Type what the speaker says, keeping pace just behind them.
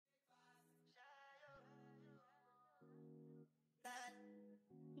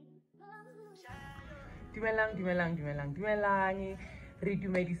Dumelang. Re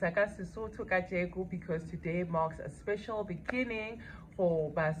dumedisa ka Sesotho kajeko because today marks a special beginning for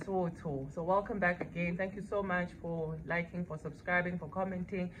BaSotho. So welcome back again. Thank you so much for liking, for subscribing, for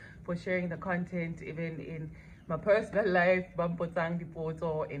commenting, for sharing the content, even in my personal life,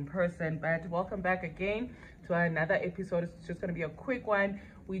 or in person. But welcome back again to another episode. It's just going to be a quick one.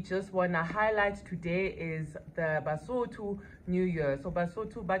 We just want to highlight today is the BaSotho New Year. So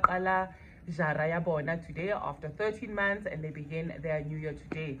BaSotho Baqala Jara ya bona today after 13 months, and they begin their new year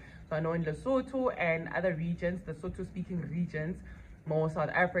today. So I know in Lesotho and other regions, the Sotho speaking regions, more South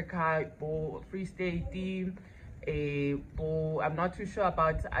Africa, Free State, I'm not too sure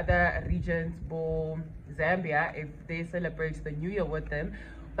about other regions, Zambia, if they celebrate the new year with them.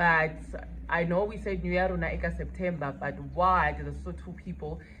 But I know we said New Year on September, but why do the Sotho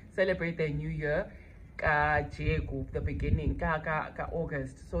people celebrate their new year the beginning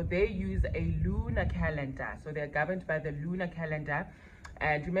August? So they use a lunar calendar, so they're governed by the lunar calendar.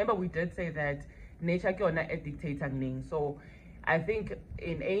 And remember, we did say that nature ke yona e dictating. So I think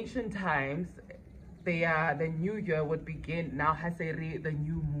in ancient times the new year would begin now has the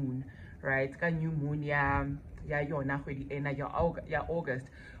new moon, right? New moon ya August.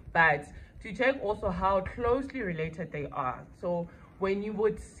 But to check also how closely related they are, so when you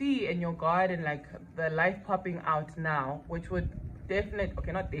would see in your garden like the life popping out now, which would not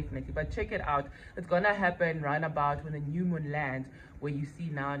definitely, but check it out, it's gonna happen round about when the new moon lands, where you see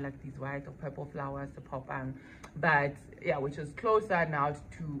now like these white or purple flowers to pop on. But yeah, which is closer now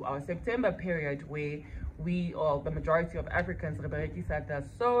to our September period, where we, or the majority of Africans, at the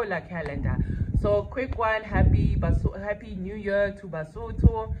solar calendar. So quick one, happy New Year to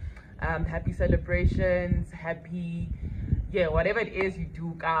BaSotho. Happy celebrations, happy whatever it is you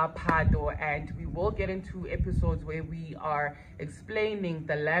do, and we will get into episodes where we are explaining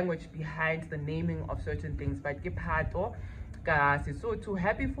the language behind the naming of certain things. But Sesotho,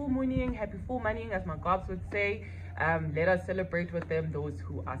 happy full mooning, as my gobs would say. Let us celebrate with them, those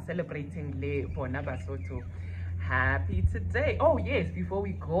who are celebrating le bona BaSotho. Happy today. Oh yes, before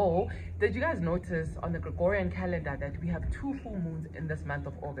we go, did you guys notice on the Gregorian calendar that we have 2 full moons in this month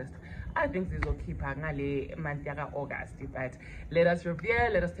of August? I think this will keep ngale month of August, but let us revere,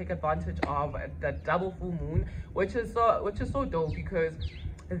 let us take advantage of the double full moon, which is so dope, because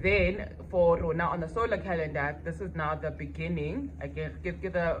then for now on the solar calendar, this is now the beginning. Again, give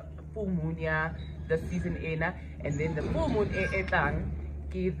the full moon the season ena, and then the full moon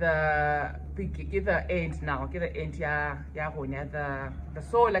give the end now, give the end the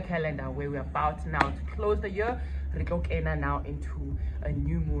solar calendar, where we're about now to close the year. Now into a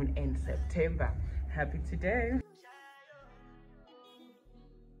new moon in September. Happy today.